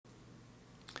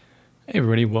Hey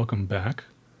everybody, welcome back.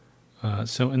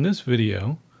 So in this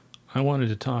video, I wanted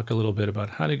to talk a little bit about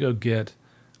how to go get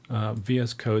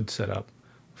VS Code set up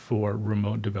for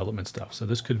remote development stuff. So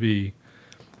this could be,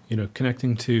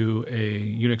 connecting to a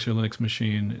Unix or Linux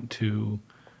machine to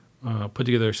put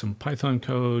together some Python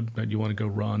code that you want to go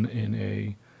run in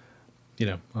a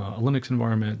Linux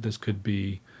environment. This could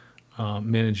be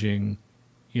managing,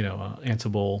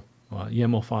 Ansible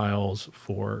YAML files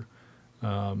for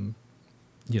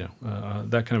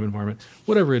that kind of environment.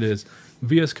 Whatever it is,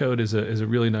 VS Code is a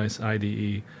really nice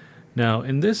IDE. Now,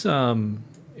 in this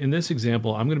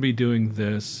example, I'm going to be doing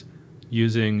this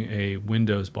using a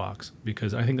Windows box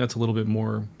because I think that's a little bit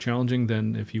more challenging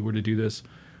than if you were to do this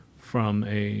from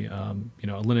a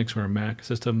Linux or a Mac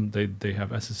system. They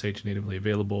have SSH natively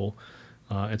available.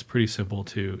 It's pretty simple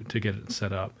to get it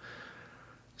set up.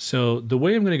 So the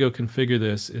way I'm going to go configure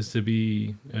this is going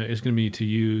to be to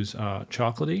use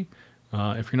Chocolatey.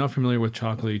 If you're not familiar with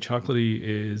Chocolatey, Chocolatey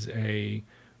is a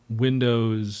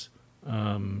Windows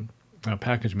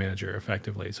package manager,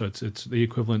 effectively. So it's the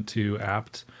equivalent to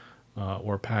apt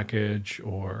or package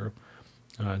or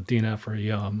DNF or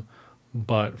yum,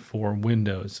 but for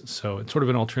Windows. So it's sort of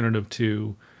an alternative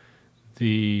to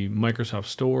the Microsoft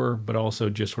Store, but also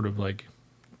just sort of like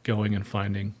going and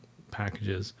finding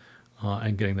packages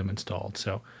and getting them installed.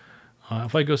 So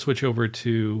if I go switch over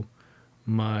to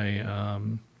my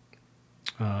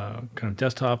kind of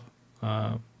desktop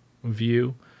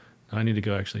view, I need to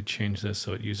go actually change this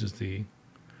so it uses the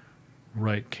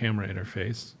right camera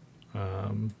interface.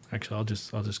 Actually, I'll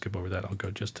just skip over that. I'll go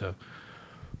just to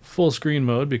full screen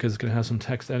mode because it's going to have some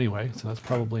text anyway. So that's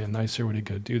probably a nicer way to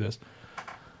go do this.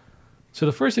 So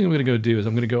the first thing I'm going to go do is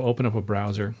I'm going to go open up a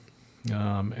browser,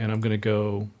 and I'm going to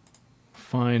go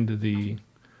find the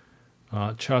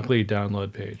Chocolatey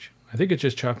download page. I think it's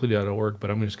just chocolatey.org,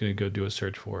 but I'm just going to go do a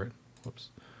search for it.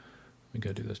 Whoops. Let me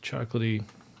go do this. Chocolatey.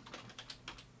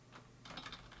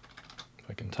 If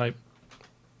I can type.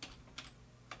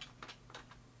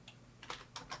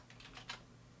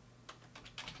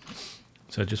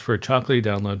 So just for a Chocolatey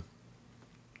download,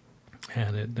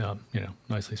 and it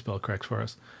nicely spell corrects for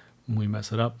us when we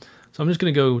mess it up. So I'm just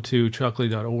going to go to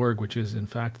chocolatey.org, which is in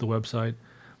fact the website,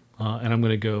 and I'm going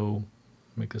to go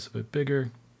make this a bit bigger.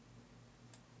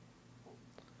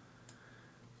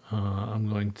 I'm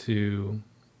going to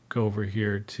go over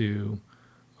here to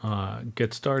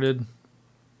get started.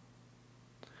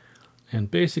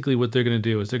 And basically what they're going to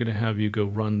do is they're going to have you go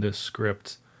run this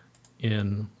script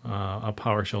in a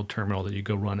PowerShell terminal that you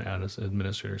go run as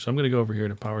administrator. So I'm going to go over here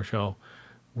to PowerShell,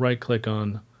 right click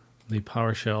on the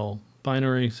PowerShell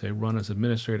binary, say run as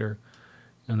administrator,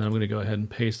 and then I'm going to go ahead and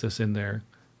paste this in there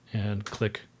and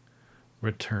click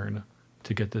return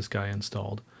to get this guy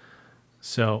installed.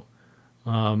 So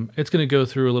it's going to go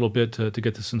through a little bit to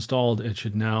get this installed. It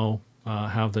should now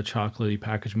have the Chocolatey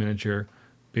package manager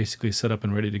basically set up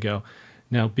and ready to go.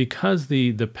 Now, because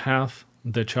the path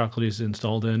that Chocolatey is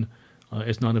installed in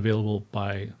is not available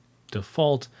by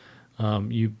default,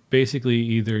 you basically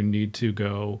either need to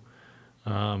go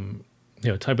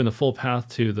type in the full path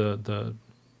to the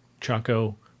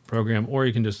Choco program, or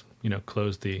you can just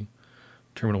close the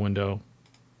terminal window,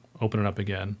 open it up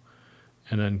again,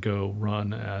 and then go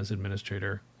run as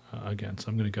administrator again. So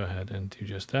I'm going to go ahead and do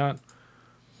just that.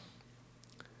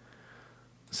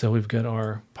 So we've got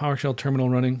our PowerShell terminal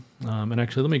running. And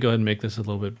actually, let me go ahead and make this a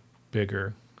little bit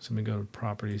bigger. So let me go to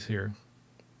properties here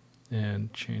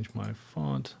and change my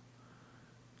font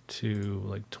to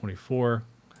like 24.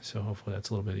 So hopefully that's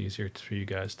a little bit easier for you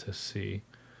guys to see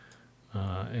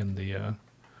in the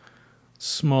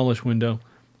smallish window.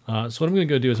 So what I'm going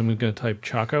to go do is I'm going to type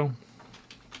choco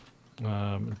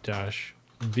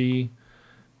 -v,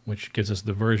 which gives us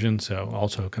the version, so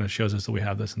also kind of shows us that we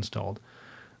have this installed.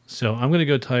 So I'm going to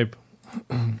go type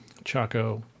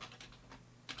choco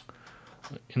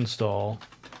install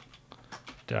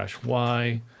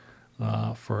 -y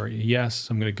for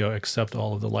yes. I'm going to go accept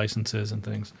all of the licenses and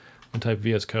things. I'm going to type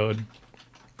VS Code.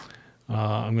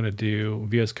 I'm going to do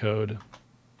VS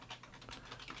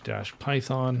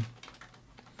Code-python,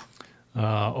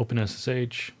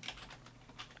 openssh,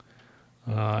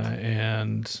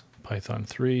 and Python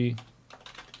 3,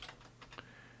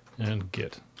 and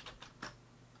Git.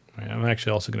 Right, I'm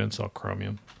actually also going to install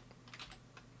Chromium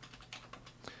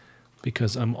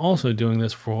because I'm also doing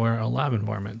this for a lab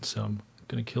environment. So I'm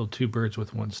going to kill two birds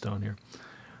with one stone here.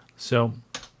 So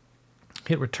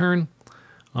hit return.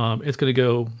 It's going to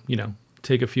go,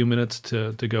 take a few minutes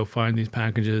to go find these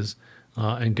packages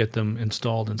and get them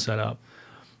installed and set up.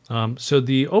 So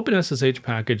the openssh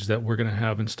package that we're going to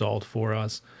have installed for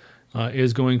us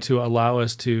is going to allow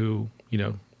us to,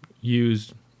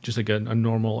 use just like a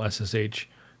normal SSH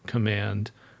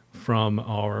command from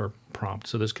our prompt.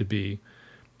 So this could be,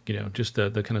 just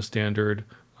the kind of standard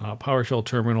PowerShell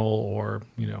terminal, or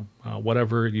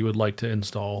whatever you would like to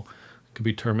install. It could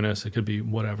be Terminus, it could be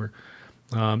whatever.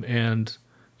 And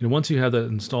once you have that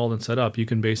installed and set up, you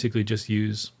can basically just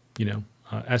use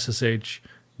SSH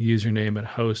username at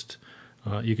host.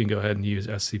 You can go ahead and use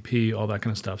SCP, all that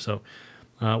kind of stuff. So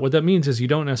what that means is you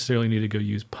don't necessarily need to go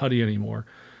use PuTTY anymore.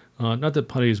 Not that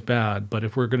PuTTY is bad, but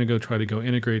if we're going to try to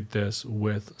integrate this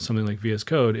with something like VS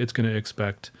Code, it's going to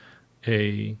expect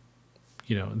the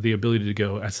ability to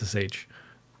go SSH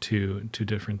to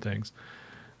different things.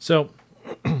 So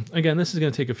again, this is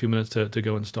going to take a few minutes to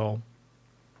go install.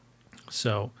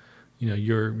 So,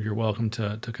 you're welcome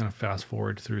to kind of fast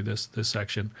forward through this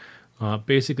section.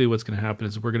 Basically, what's going to happen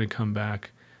is we're going to come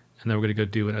back, and then we're going to go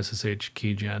do an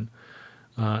ssh-keygen.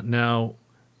 Now,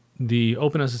 the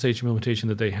OpenSSH implementation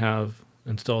that they have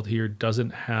installed here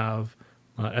doesn't have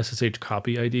SSH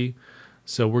copy ID,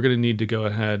 so we're going to need to go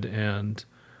ahead and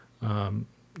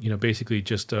basically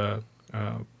just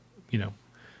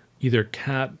either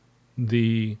cat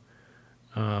the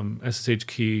SSH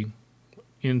key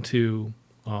into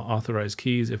authorized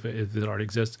keys if it already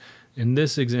exists. In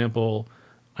this example,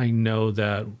 I know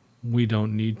that we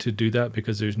don't need to do that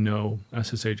because there's no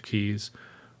SSH keys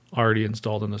already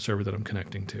installed on the server that I'm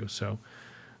connecting to. So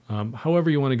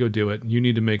however you want to go do it, you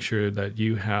need to make sure that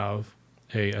you have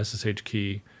a SSH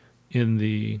key in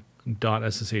the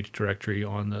 .ssh directory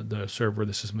on the server,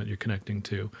 the system that you're connecting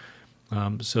to,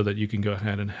 so that you can go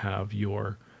ahead and have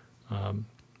your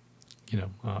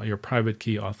your private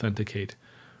key authenticate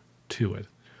to it.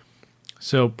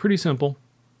 So pretty simple,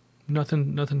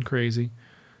 nothing crazy.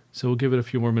 So we'll give it a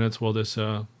few more minutes while this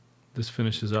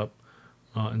finishes up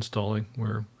installing.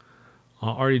 We're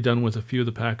already done with a few of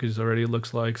the packages already, it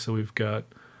looks like. So we've got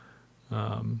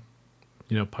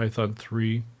Python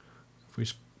 3. If we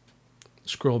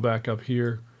scroll back up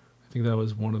here, I think that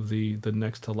was one of the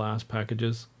next to last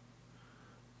packages.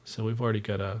 So we've already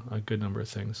got a good number of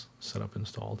things set up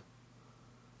installed.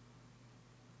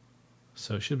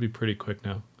 So it should be pretty quick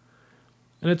now.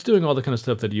 And it's doing all the kind of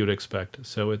stuff that you would expect.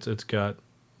 So it's got,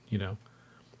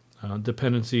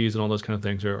 dependencies and all those kind of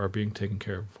things are being taken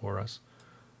care of for us.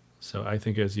 So I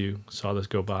think as you saw this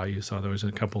go by, you saw there was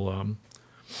a couple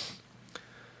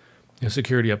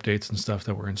security updates and stuff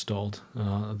that were installed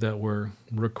that were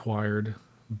required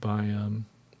by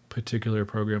particular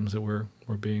programs that were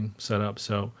being set up.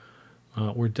 So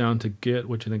we're down to Git,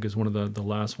 which I think is one of the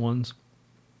last ones.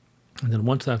 And then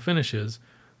once that finishes,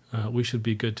 we should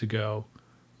be good to go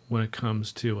when it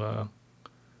comes to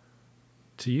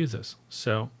use this.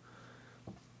 So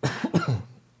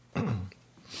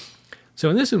so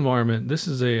in this environment, this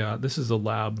is a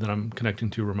lab that I'm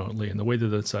connecting to remotely, and the way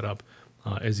that it's set up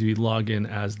is you log in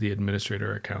as the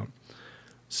administrator account.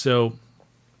 So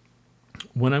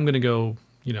when I'm going to go,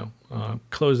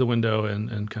 close the window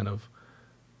and kind of,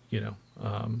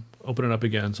 open it up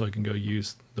again so I can go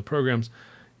use the programs,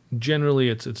 generally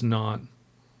it's not,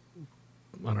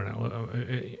 I don't know,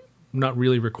 not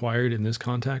really required in this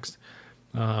context.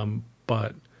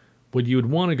 But what you would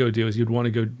want to go do is you'd want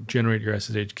to go generate your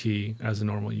SSH key as a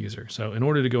normal user. So in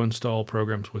order to go install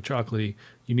programs with Chocolatey,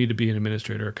 you need to be an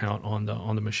administrator account on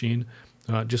the machine,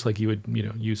 just like you would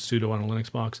use sudo on a Linux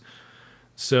box.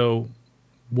 So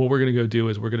what we're going to go do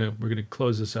is we're going to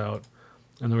close this out,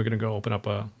 and then we're going to go open up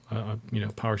a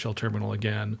PowerShell terminal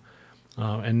again,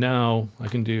 and now I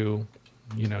can do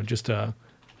just a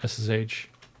SSH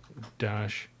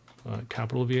dash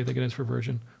capital V, I think it is for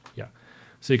version. Yeah.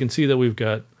 So you can see that we've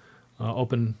got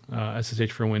Open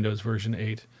SSH for Windows version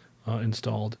 8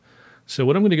 installed. So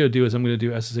what I'm going to go do is I'm going to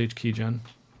do ssh-keygen.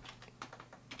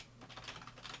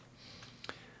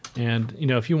 And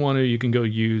if you want to, you can go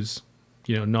use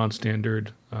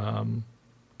non-standard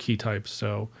key types.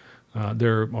 So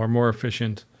there are more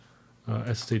efficient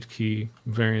SSH key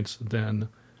variants than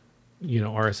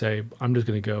RSA. I'm just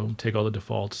going to go take all the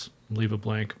defaults, leave a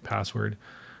blank password,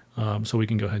 so we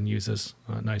can go ahead and use this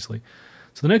nicely.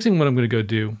 So the next thing what I'm going to go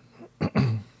do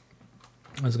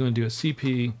is going to do a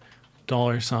cp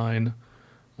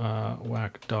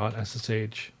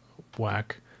 $whack.ssh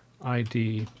whack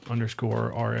id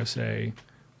underscore rsa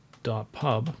dot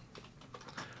pub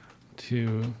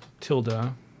to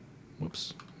tilde,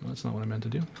 whoops, that's not what I meant to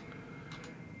do,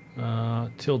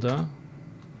 tilde,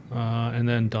 and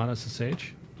then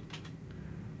 .ssh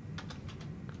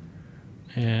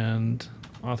and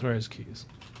authorized keys.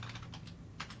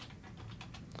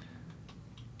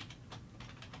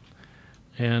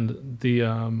 And the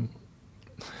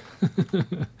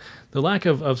the lack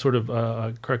of sort of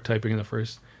correct typing in the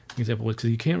first example was because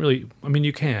you can't really, I mean,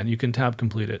 you can tab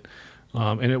complete it,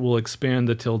 and it will expand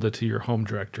the tilde to your home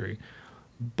directory,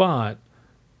 but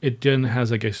it then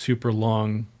has like a super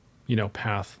long,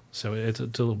 path. So it's a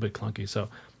little bit clunky. So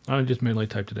I just manually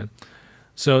typed it in.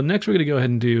 So next we're going to go ahead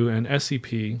and do an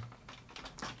scp-r,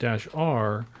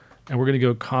 and we're going to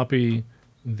go copy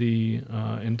the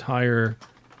entire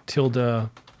tilde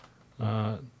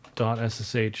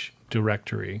 .ssh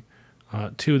directory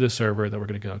to the server that we're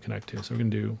going to go connect to. So we're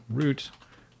going to do root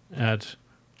at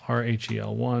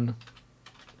rhel1,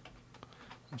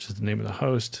 which is the name of the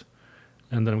host,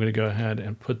 and then I'm going to go ahead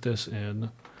and put this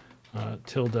in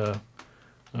tilde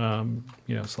 /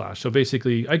 So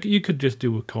basically, you could just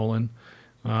do a colon,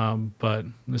 but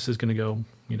this is going to go,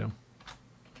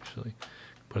 actually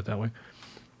put it that way.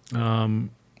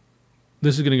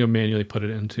 This is going to go manually put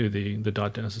it into the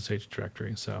 .ssh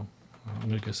directory. So I'm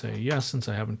going to go say yes, since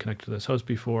I haven't connected to this host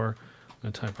before. I'm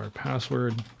going to type our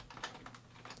password,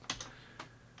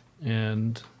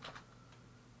 and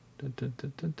maybe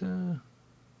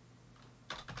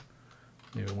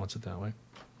it wants it that way.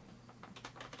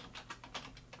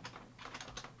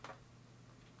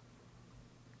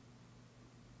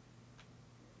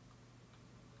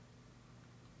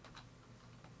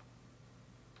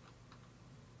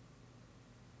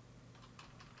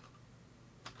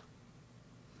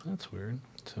 That's weird.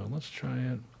 So let's try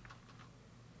it.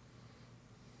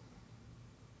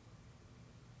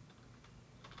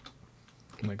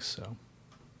 Like so.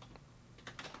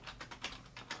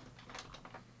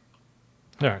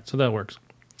 All right, so that works.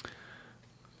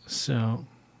 So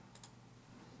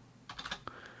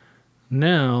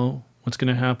now what's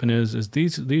going to happen is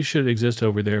these should exist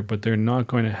over there, but they're not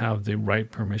going to have the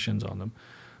right permissions on them.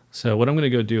 So what I'm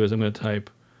going to go do is I'm going to type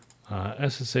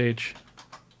ssh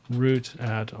root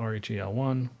at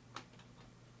rhel1, and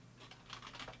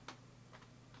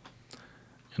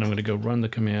I'm going to go run the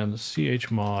command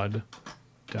chmod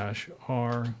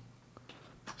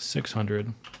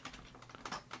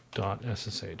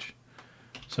 -r600.ssh.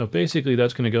 So basically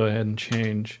that's going to go ahead and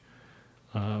change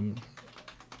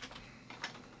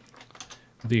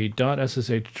the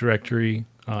 .ssh directory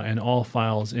and all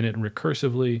files in it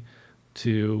recursively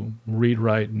to read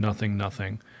write nothing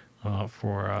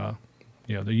for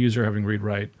the user having read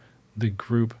write, the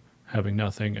group having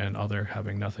nothing, and other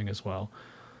having nothing as well.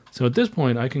 So at this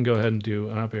point I can go ahead and do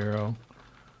an up arrow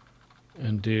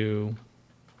and do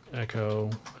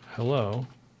echo hello,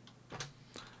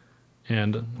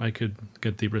 and I could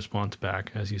get the response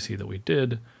back, as you see that we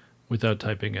did, without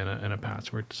typing in a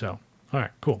password. So all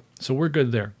right, cool. So we're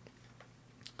good there.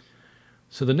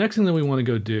 So the next thing that we want to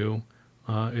go do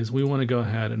is we want to go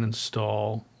ahead and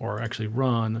install, or actually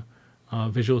run,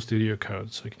 Visual Studio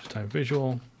Code. So we can just type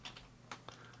visual.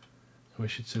 We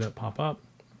should see that pop up.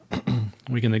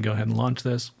 We can then go ahead and launch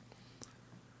this.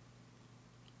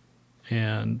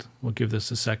 And we'll give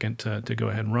this a second to go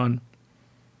ahead and run.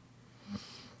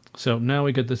 So now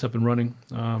we get this up and running.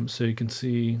 So you can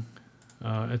see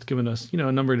it's given us,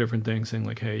 a number of different things, saying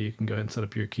like, hey, you can go ahead and set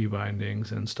up your key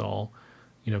bindings and install,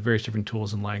 various different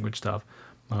tools and language stuff.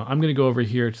 I'm going to go over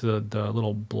here to the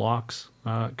little blocks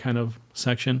kind of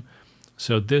section.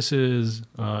 So this is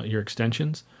your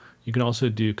extensions. You can also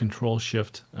do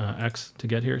Control-Shift-X to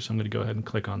get here. So I'm going to go ahead and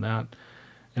click on that.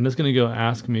 And it's going to go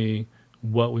ask me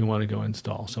what we want to go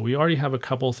install. So we already have a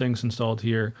couple things installed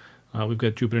here. We've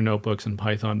got Jupyter Notebooks and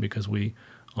Python because we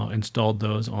installed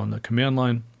those on the command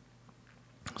line.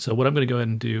 So what I'm going to go ahead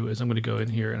and do is I'm going to go in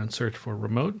here and search for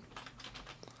remote.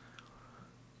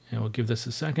 And we'll give this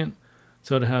a second.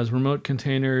 So it has remote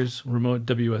containers, remote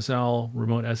WSL,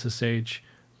 remote SSH,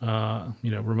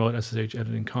 remote SSH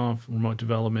editing conf, remote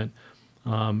development.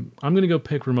 I'm going to go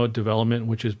pick remote development,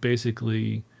 which is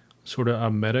basically sort of a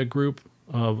meta group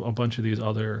of a bunch of these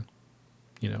other,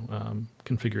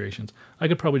 configurations. I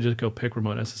could probably just go pick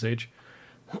remote SSH,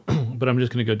 but I'm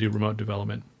just going to go do remote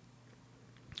development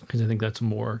because I think that's a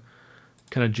more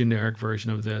kind of generic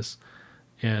version of this.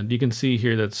 And you can see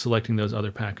here that's selecting those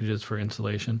other packages for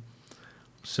installation.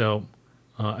 So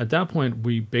at that point,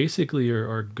 we basically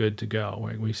are good to go.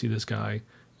 Right? We see this guy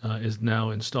is now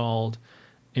installed,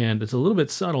 and it's a little bit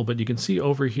subtle, but you can see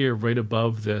over here right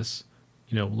above this,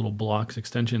 little blocks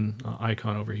extension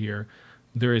icon over here,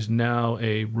 there is now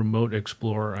a Remote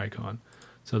Explorer icon.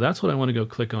 So that's what I want to go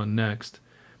click on next.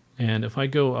 And if I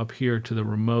go up here to the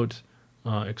Remote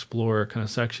Explorer kind of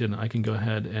section, I can go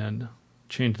ahead and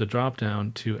change the drop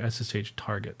down to SSH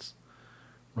targets,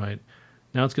 right?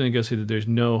 Now it's going to go say that there's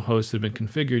no hosts that have been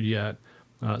configured yet,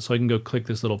 so I can go click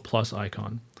this little plus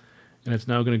icon, and it's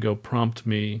now going to go prompt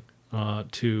me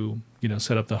to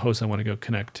set up the host I want to go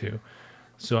connect to.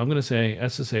 So I'm going to say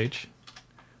SSH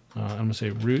I'm going to say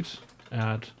root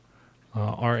at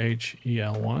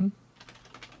rhel1,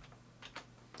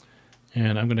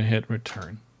 and I'm going to hit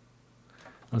return.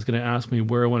 It's going to ask me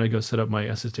where I want to go set up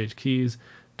my SSH keys.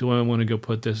 Do I want to go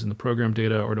put this in the program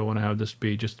data, or do I want to have this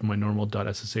be just my normal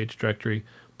 .ssh directory?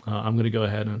 I'm going to go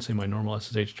ahead and say my normal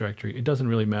SSH directory. It doesn't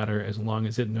really matter as long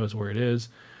as it knows where it is,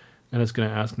 and it's going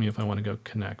to ask me if I want to go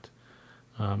connect.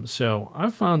 So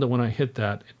I've found that when I hit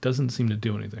that, it doesn't seem to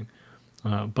do anything.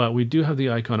 But we do have the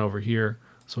icon over here,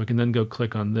 so I can then go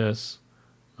click on this.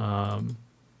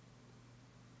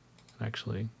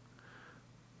 Actually,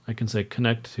 I can say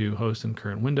connect to host and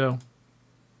current window.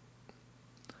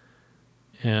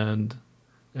 And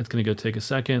it's going to go take a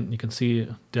second. You can see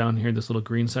down here, this little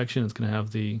green section, it's going to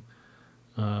have the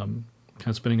kind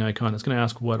of spinning icon. It's going to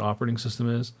ask what operating system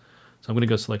is. So I'm going to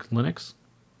go select Linux.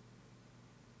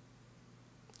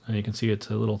 And you can see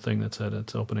it's a little thing that said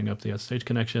it's opening up the SSH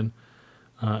connection.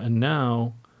 And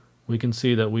now we can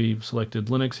see that we've selected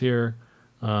Linux here.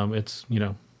 It's,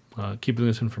 keeping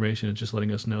this information. It's just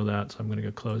letting us know that. So I'm going to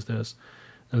go close this.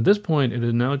 And at this point, it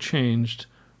has now changed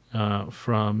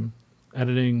from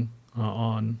editing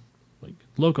on like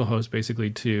localhost basically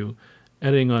to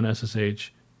editing on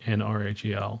SSH and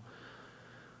RHEL.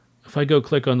 If I go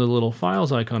click on the little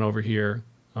files icon over here,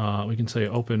 we can say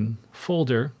open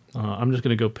folder. I'm just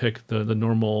going to go pick the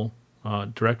normal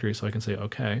directory, so I can say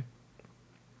OK.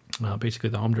 Basically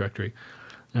the home directory.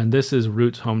 And this is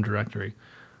root's home directory.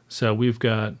 So we've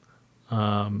got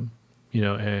a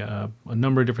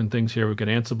number of different things here. We've got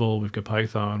Ansible, we've got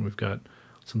Python, we've got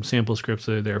some sample scripts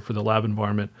that are there for the lab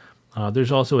environment.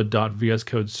 There's also a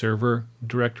 .vscode server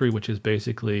directory, which is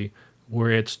basically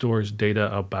where it stores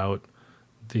data about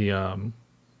the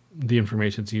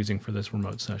information it's using for this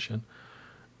remote session.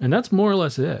 And that's more or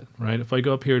less it, right? If I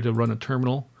go up here to run a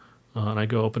terminal, and I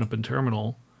go open up in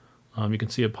terminal, you can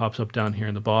see it pops up down here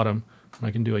in the bottom. And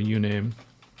I can do a uname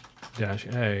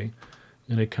 -a,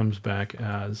 and it comes back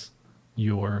as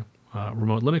your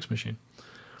remote Linux machine.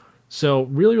 So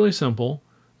really, really simple,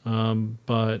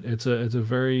 but it's a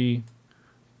very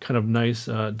kind of nice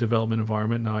development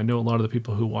environment. Now I know a lot of the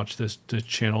people who watch this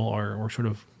channel are sort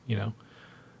of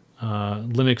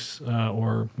Linux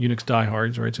or Unix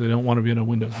diehards, right? So they don't want to be on a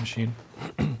Windows machine.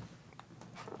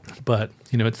 But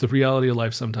it's the reality of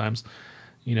life sometimes.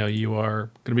 You are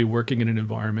going to be working in an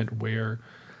environment where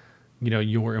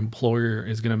your employer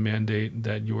is going to mandate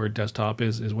that your desktop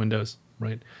is Windows,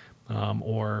 right?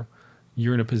 Or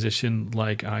you're in a position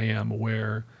like I am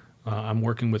where I'm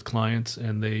working with clients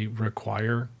and they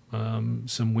require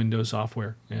some Windows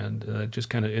software, and it just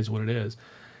kind of is what it is.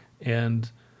 And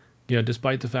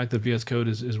despite the fact that VS Code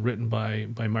is written by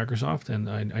Microsoft, and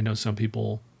I know some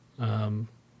people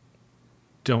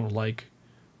don't like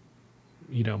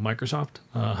Microsoft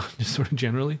just sort of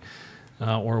generally,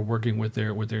 or working with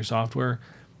their software,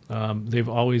 they've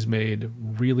always made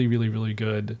really, really, really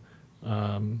good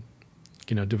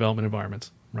development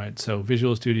environments, right? So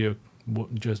Visual Studio,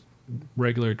 just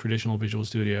regular traditional Visual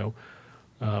Studio,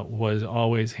 was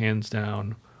always hands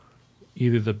down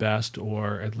either the best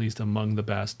or at least among the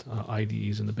best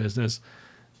IDEs in the business.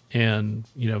 And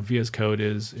VS Code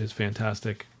is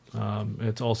fantastic.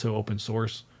 It's also open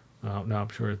source. Now I'm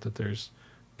sure that there's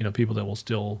people that will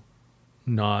still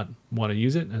not want to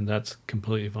use it, and that's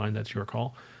completely fine. That's your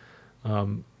call.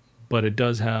 But it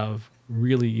does have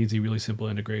really easy, really simple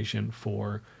integration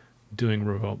for doing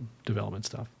remote development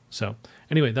stuff. So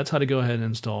anyway, that's how to go ahead and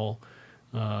install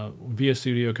VS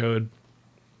Studio Code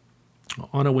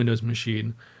on a Windows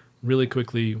machine really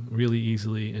quickly, really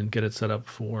easily, and get it set up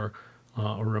for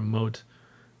a remote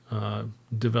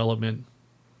development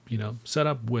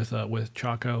setup with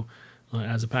Choco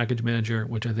as a package manager,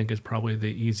 which I think is probably the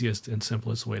easiest and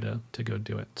simplest way to go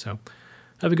do it. So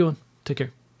have a good one. Take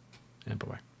care, and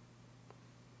bye-bye.